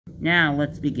Now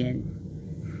let's begin.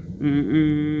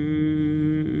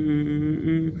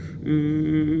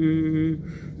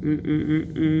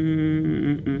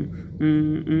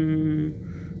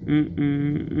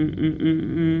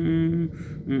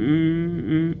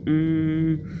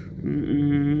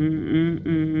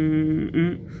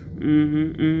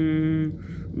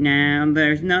 Now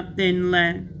there's nothing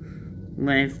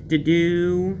left to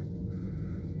do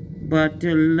but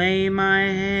to lay my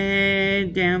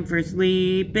head down for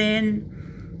sleeping.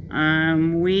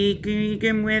 I'm weak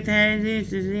and with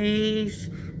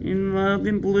hesitation in love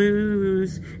and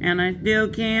blues, and I still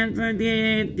can't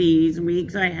forget these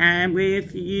weeks I had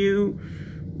with you.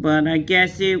 But I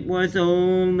guess it was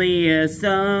only a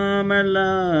summer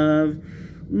love.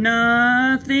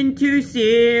 Nothing too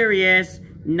serious,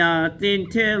 nothing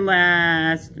to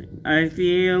last. I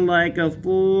feel like a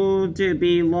fool to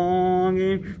be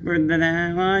longing for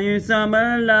that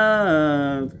summer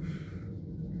love.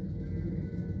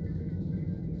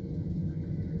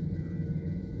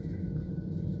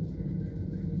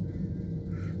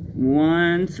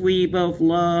 Once we both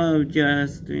loved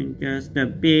just a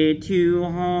bit too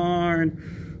hard,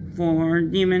 for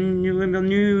even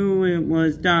knew it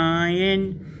was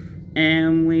dying.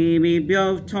 And we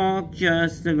both talked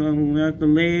just a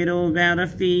little about a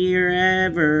fear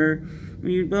ever.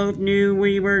 We both knew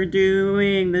we were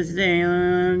doing the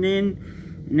same.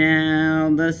 Now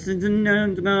this is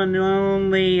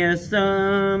only a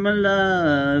summer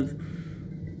love.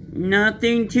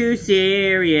 Nothing too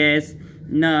serious,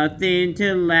 nothing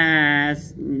to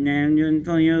last. And it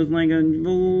feels like a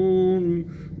fool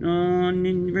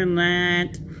on for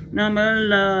that summer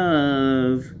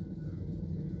love.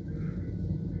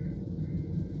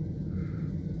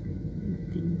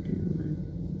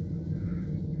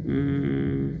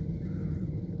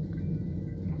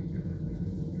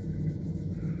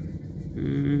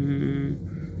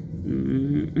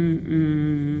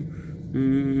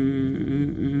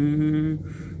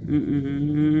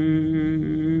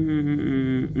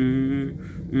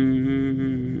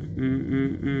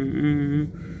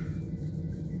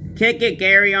 Kick it,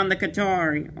 Gary, on the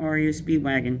guitar, or your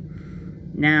Spedwagon.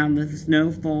 Now the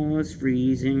snowfall is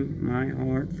freezing my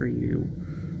heart for you.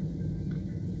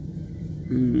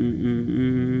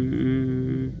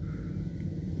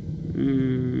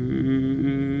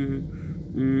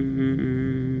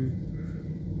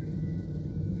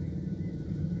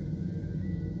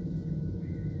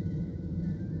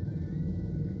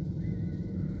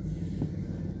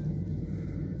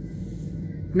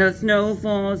 The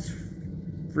snowfall's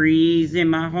freezing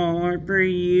my heart for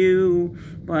you,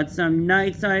 but some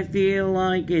nights I feel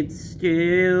like it's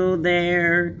still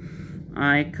there.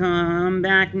 I come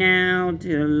back now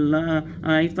to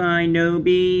life I know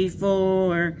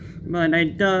before, but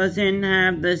it doesn't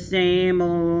have the same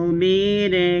old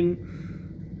meaning.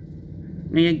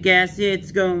 I guess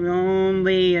it's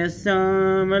only a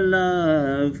summer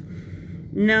love.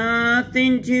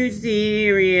 Nothing too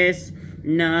serious,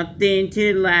 nothing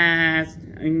to last.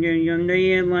 And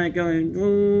you're like a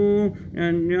fool,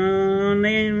 and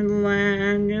only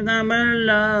summer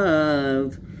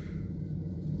love.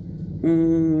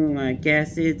 Ooh, I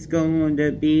guess it's going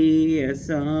to be a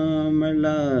summer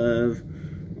love.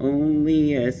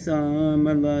 Only a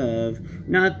summer love.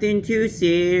 Nothing too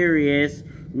serious,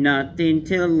 nothing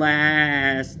to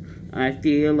last. I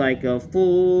feel like a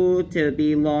fool to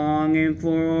be longing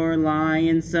for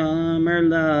lying summer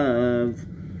love.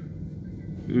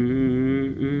 I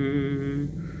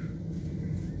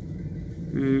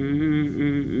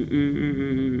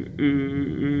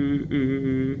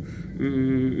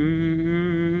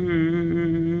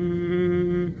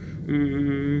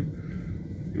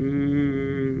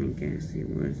guess it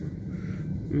was.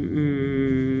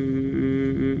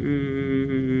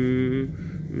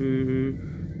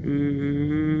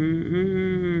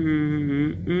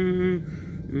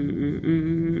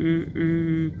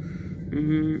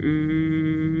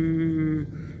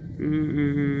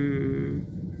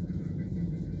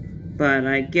 But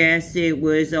I guess it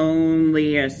was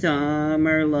only a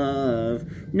summer love.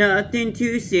 Nothing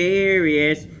too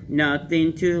serious,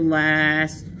 nothing to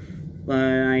last. But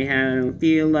I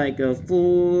feel like a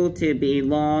fool to be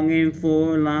longing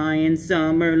for lying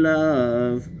summer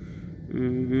love.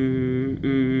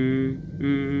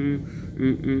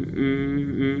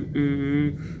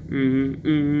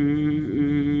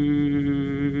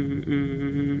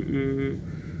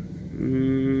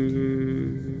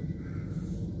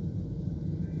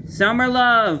 Summer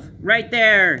love, right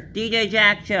there, DJ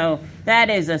Jack Show. That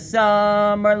is a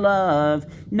summer love.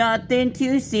 Nothing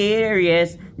too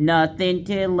serious, nothing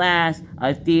to last.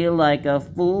 I feel like a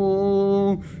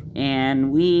fool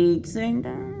and weak. Sing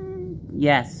down.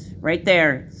 Yes, right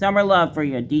there. Summer love for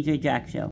you, DJ Jack Show.